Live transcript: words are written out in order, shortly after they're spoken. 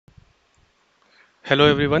Hello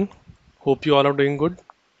everyone, hope you all are doing good.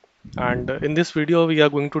 And in this video, we are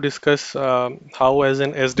going to discuss how, as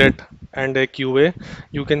an SDET and a QA,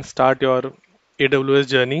 you can start your AWS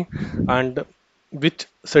journey and which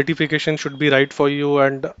certification should be right for you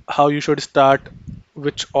and how you should start,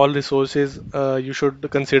 which all resources you should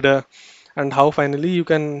consider, and how finally you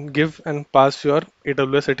can give and pass your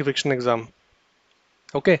AWS certification exam.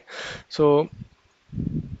 Okay, so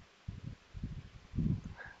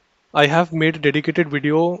I have made a dedicated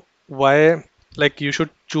video why you should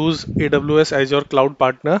choose AWS as your cloud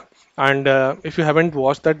partner. And if you haven't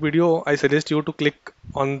watched that video, I suggest you to click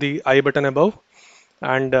on the I button above,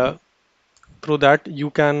 and through that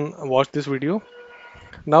you can watch this video.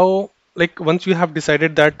 Now, once you have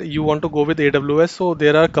decided that you want to go with AWS, so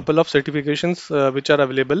there are a couple of certifications which are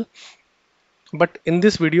available. But in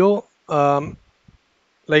this video,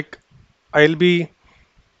 like I'll be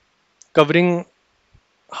covering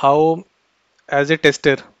how, as a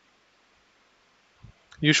tester,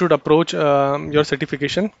 you should approach your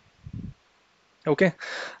certification. Okay,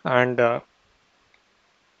 and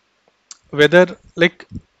whether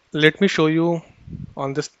let me show you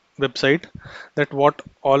on this website that what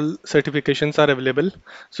all certifications are available.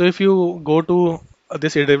 So if you go to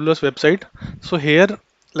this AWS website, so here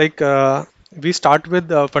we start with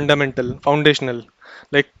fundamental foundational,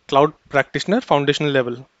 like cloud practitioner foundational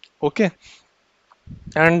level. Okay,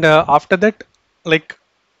 and after that, like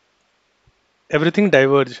everything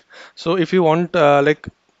diverge. So if you want,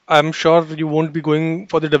 I'm sure you won't be going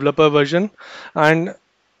for the developer version, and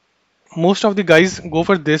most of the guys go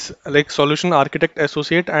for this, like solution architect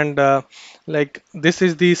associate, and this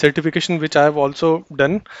is the certification which I have also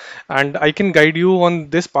done, and I can guide you on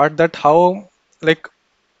this part, that how, like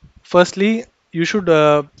firstly you should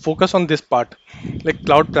focus on this part, like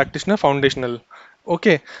cloud practitioner foundational.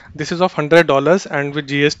 Okay, this is of $100, and with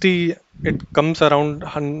GST it comes around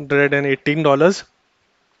 $118,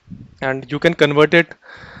 and you can convert it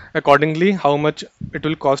accordingly how much it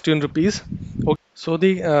will cost you in rupees. So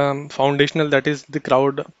the foundational, that is the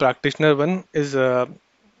cloud practitioner one, is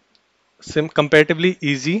comparatively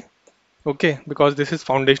easy. Okay, because this is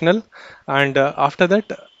foundational, and after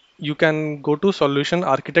that you can go to solution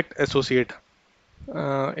architect associate,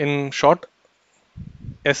 in short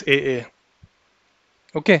SAA.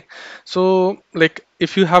 Okay, so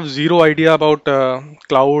if you have zero idea about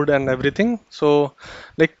cloud and everything, so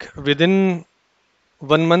within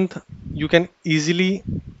 1 month you can easily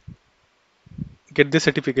get this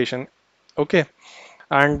certification. Okay,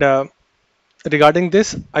 and regarding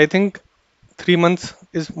this, I think 3 months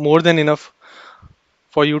is more than enough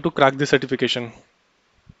for you to crack the certification.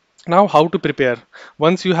 Now, how to prepare?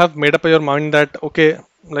 Once you have made up your mind that, okay,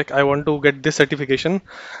 like I want to get this certification,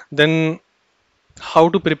 then how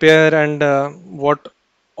to prepare, and what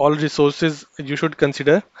all resources you should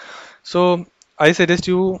consider. So I suggest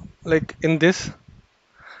you, like in this,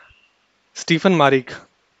 Stephen Marik.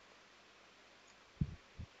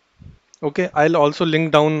 Okay, I'll also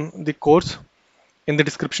link down the course in the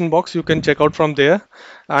description box. You can check out from there.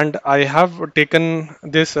 And I have taken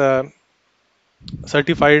this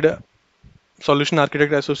certified solution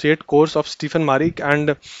architect associate course of Stephen Marik,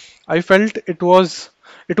 and I felt it was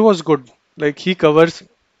good. Like he covers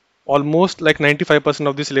almost like 95%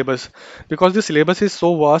 of the syllabus, because the syllabus is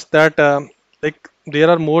so vast that there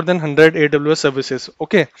are more than 100 AWS services.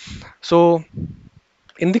 Okay, so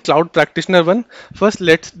in the cloud practitioner one, first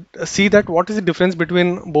let's see that what is the difference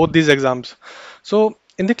between both these exams. So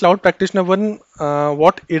in the cloud practitioner one,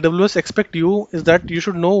 what AWS expect you is that you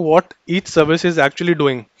should know what each service is actually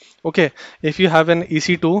doing. Okay, if you have an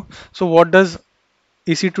EC2, so what does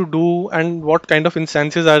EC2 do, and what kind of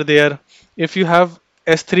instances are there? If you have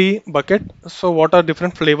S3 bucket, so what are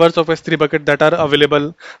different flavors of S3 bucket that are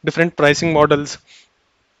available, different pricing models,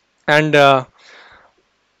 and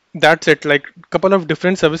that's it. Like couple of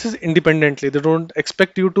different services independently, they don't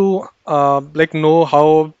expect you to know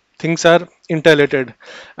how things are interrelated.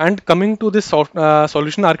 And coming to this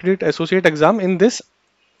solution architect associate exam, in this,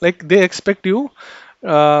 like they expect you,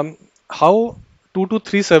 how two to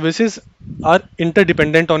three services are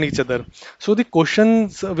interdependent on each other. So the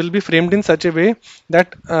questions will be framed in such a way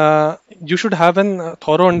that you should have an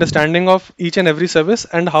thorough understanding of each and every service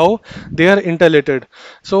and how they are interrelated.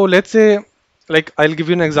 So let's say, like I'll give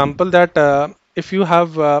you an example that if you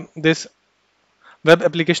have this web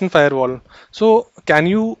application firewall, so can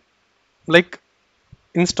you like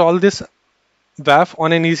install this WAF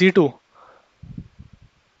on an EC2?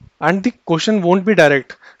 and the question won't be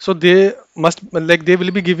direct. So they must, like, they will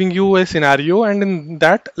be giving you a scenario, and in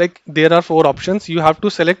that, like, there are four options. You have to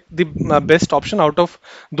select the best option out of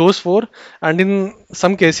those four, and in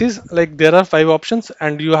some cases, like, there are five options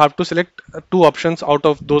and you have to select two options out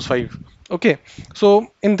of those five. Okay, so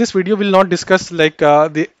in this video we'll not discuss like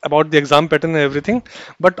the about the exam pattern and everything,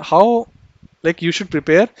 but how, like, you should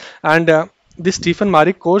prepare. And this Stephen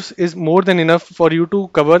Marik course is more than enough for you to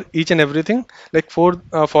cover each and everything, like for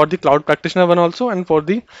the cloud practitioner one also, and for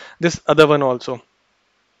the this other one also.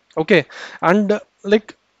 Okay, and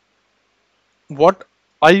like, what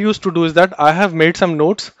I used to do is that I have made some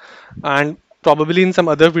notes, and probably in some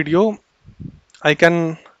other video I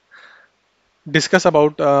can discuss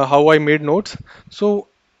about how I made notes. So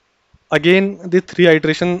again, the three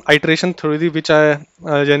iteration theory which I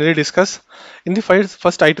generally discuss in the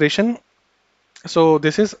first iteration. So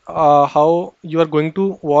this is how you are going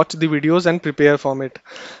to watch the videos and prepare from it.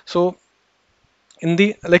 So in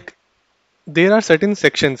the, like, there are certain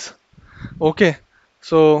sections. Okay,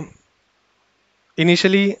 so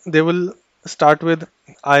initially they will start with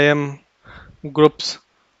IAM, groups,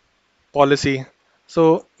 policy.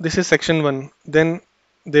 So this is section 1. Then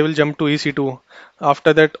they will jump to EC2.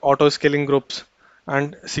 After that, auto scaling groups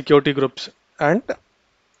and security groups, and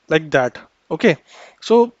like that. Okay,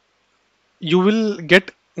 so you will get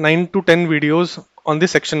 9 to 10 videos on the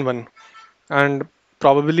section 1, and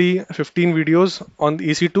probably 15 videos on the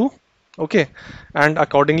EC2. Okay, and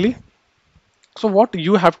accordingly, so what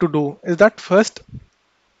you have to do is that first,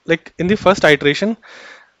 like, in the first iteration,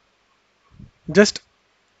 just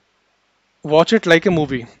watch it like a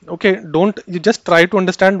movie. Okay, don't you just try to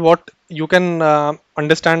understand what you can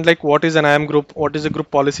understand, like what is an IAM group, what is a group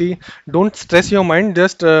policy. Don't stress your mind,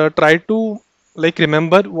 just try to, like,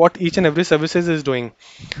 remember what each and every services is doing.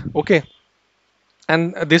 Okay,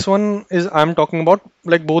 and this one is, I'm talking about,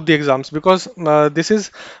 like, both the exams, because this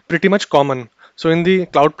is pretty much common. So in the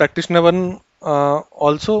cloud practitioner one,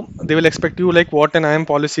 also they will expect you, like, what an IAM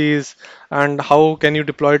policy is and how can you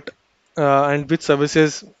deploy it, and which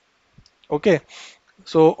services. Okay,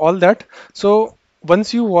 so all that. So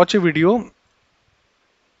once you watch a video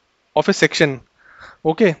of a section,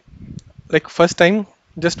 okay, like, first time,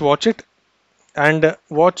 just watch it and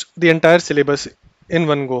watch the entire syllabus in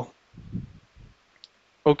one go.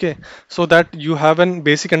 Okay, so that you have an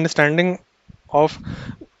basic understanding of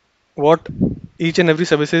what each and every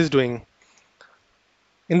service is doing.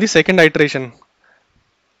 In the second iteration,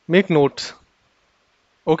 make notes.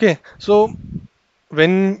 Okay, so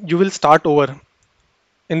when you will start over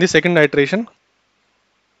in the second iteration,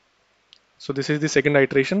 so this is the second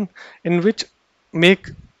iteration, in which make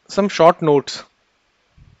some short notes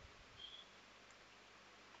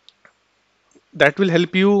that will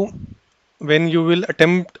help you when you will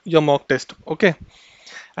attempt your mock test. Okay,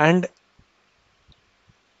 and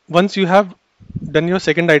once you have done your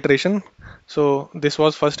second iteration, so this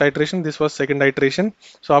was first iteration, this was second iteration.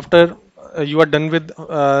 So after you are done with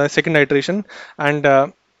second iteration, and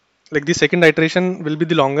like, the second iteration will be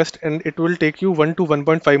the longest, and it will take you 1 to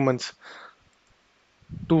 1.5 months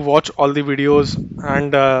to watch all the videos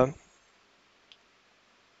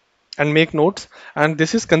and make notes. And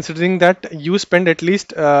this is considering that you spend at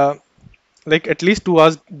least like, at least 2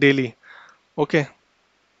 hours daily. Okay,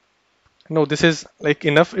 no, this is, like,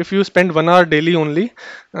 enough if you spend 1 hour daily only.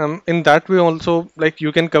 In that way also, like,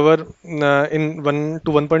 you can cover in 1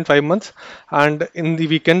 to 1.5 months. And in the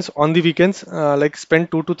weekends, on the weekends, like,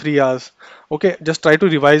 spend 2 to 3 hours. Okay, just try to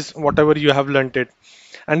revise whatever you have learnt it.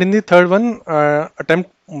 And in the third one,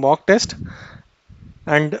 attempt mock test,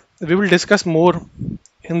 and we will discuss more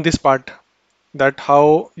in this part, that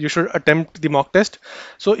how you should attempt the mock test.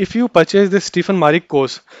 So if you purchase this Stephen Marik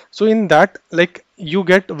course, so in that, like, you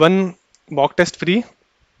get one mock test free.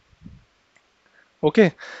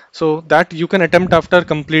 Okay, so that you can attempt after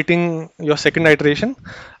completing your second iteration.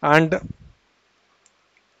 And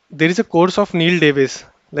there is a course of Neil Davis,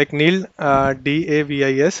 like Neil,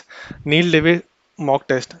 Davis, Neil Davis mock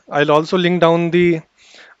test. I'll also link down the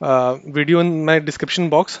video in my description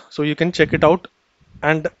box, so you can check it out.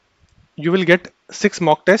 And you will get 6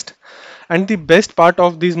 mock tests. And the best part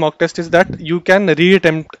of these mock tests is that you can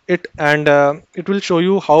reattempt it, and it will show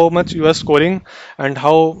you how much you are scoring and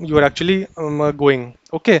how you are actually going.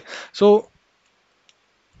 Okay, so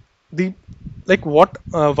the, like,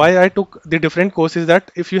 why I took the different courses,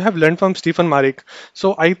 that if you have learned from Stephen Marik,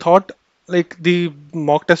 so I thought, like the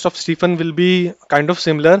mock test of Stephen will be kind of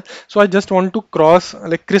similar. So I just want to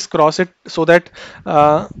crisscross it so that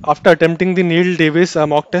after attempting the Neil Davis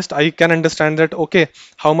mock test, I can understand that okay,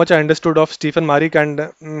 how much I understood of Stephen Marik, and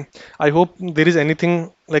I hope there is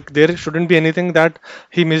anything like there shouldn't be anything that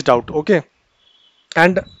he missed out. Okay,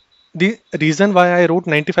 and the reason why I wrote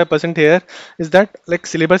 95% here is that like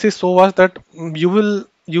syllabus is so vast that you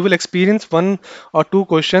will experience one or two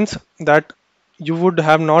questions that you would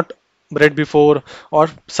have not read before, or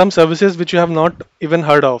some services which you have not even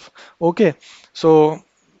heard of. Okay, so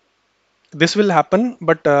this will happen,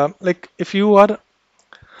 but like if you are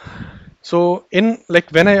so in like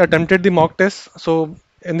when I attempted the mock test, so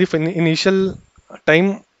in the initial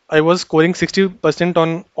time I was scoring 60%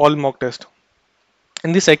 on all mock test.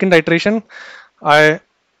 In the second iteration, I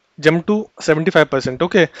jumped to 75%.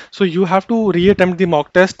 Okay, so you have to reattempt the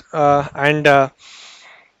mock test, and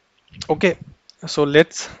okay, so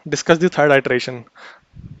let's discuss the third iteration.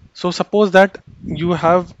 So suppose that you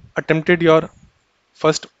have attempted your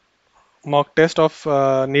first mock test of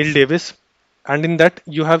Neil Davis, and in that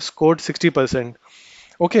you have scored 60%.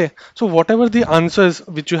 Okay, so whatever the answers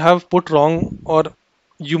which you have put wrong, or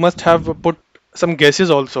you must have put some guesses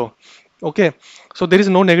also. Okay, so there is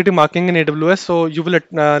no negative marking in AWS, so you will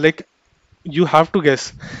like you have to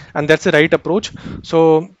guess, and that's the right approach.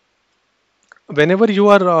 So whenever you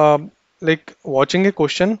are like watching a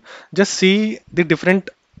question, just see the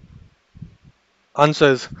different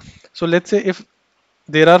answers. So let's say if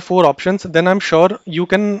there are four options, then I'm sure you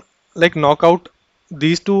can like knock out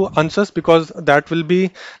these two answers, because that will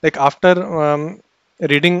be like after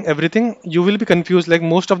reading everything you will be confused, like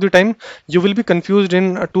most of the time you will be confused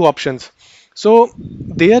in two options. So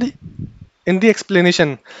there in the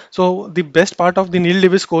explanation, so the best part of the Neil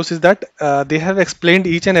Davis course is that they have explained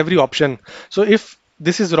each and every option. So if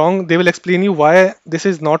this is wrong, they will explain you why this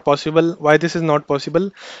is not possible, why this is not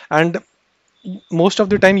possible, and most of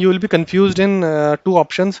the time you will be confused in two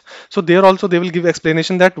options. So there also they will give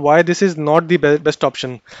explanation that why this is not the best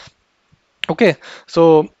option. Okay,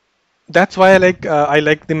 so that's why I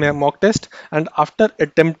like the mock test. And after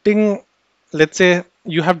attempting, let's say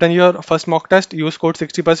you have done your first mock test, you scored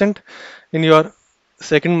 60%. In your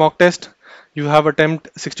second mock test, you have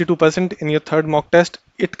attempted 62%. In your third mock test,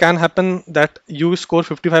 it can happen that you score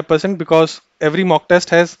 55%, because every mock test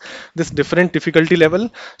has this different difficulty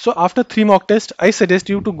level. So after three mock tests, I suggest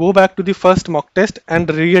you to go back to the first mock test and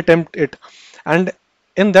reattempt it. And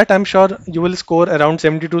in that I'm sure you will score around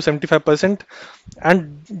 70 to 75%.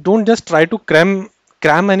 And don't just try to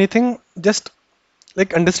cram anything, just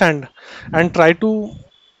like understand and try to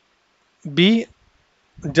be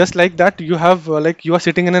just like that you have like you are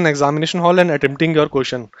sitting in an examination hall and attempting your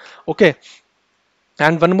question. Okay,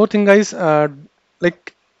 and one more thing, guys,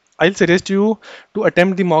 like I'll suggest you to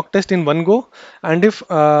attempt the mock test in one go. And if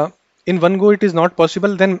in one go it is not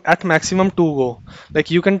possible, then at maximum two go. Like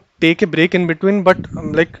you can take a break in between, but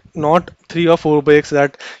like not three or four breaks,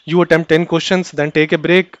 that you attempt 10 questions, then take a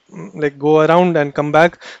break, like go around and come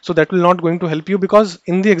back. So that will not going to help you, because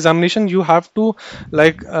in the examination you have to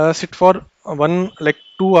like sit for one like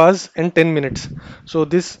 2 hours and 10 minutes. So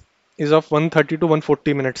this is of 130 to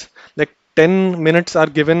 140 minutes. Like 10 minutes are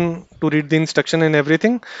given to read the instruction and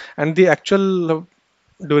everything, and the actual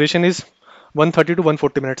duration is 130 to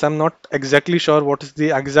 140 minutes. I'm not exactly sure what is the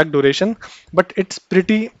exact duration, but it's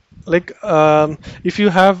pretty like if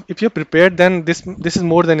you're prepared, then this is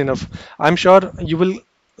more than enough. I'm sure you will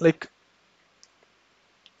like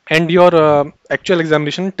end your actual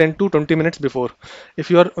examination 10 to 20 minutes before, if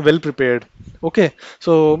you are well prepared. Okay,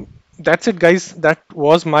 so that's it, guys. That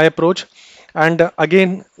was my approach. And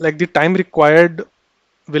again, like the time required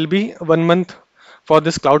will be 1 month for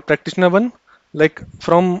this cloud practitioner one, like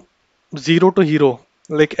from zero to hero,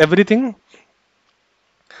 like everything.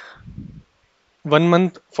 1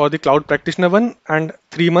 month for the cloud practitioner one, and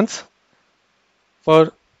 3 months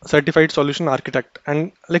for certified solution architect.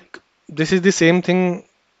 And like this is the same thing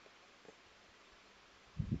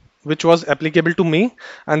which was applicable to me,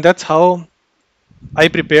 and that's how I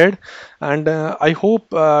prepared. And I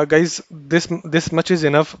hope, guys, this much is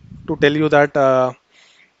enough to tell you that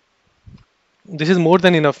this is more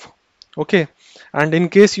than enough. Okay, and in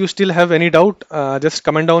case you still have any doubt, just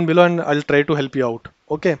comment down below and I'll try to help you out.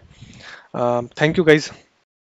 Okay, thank you, guys.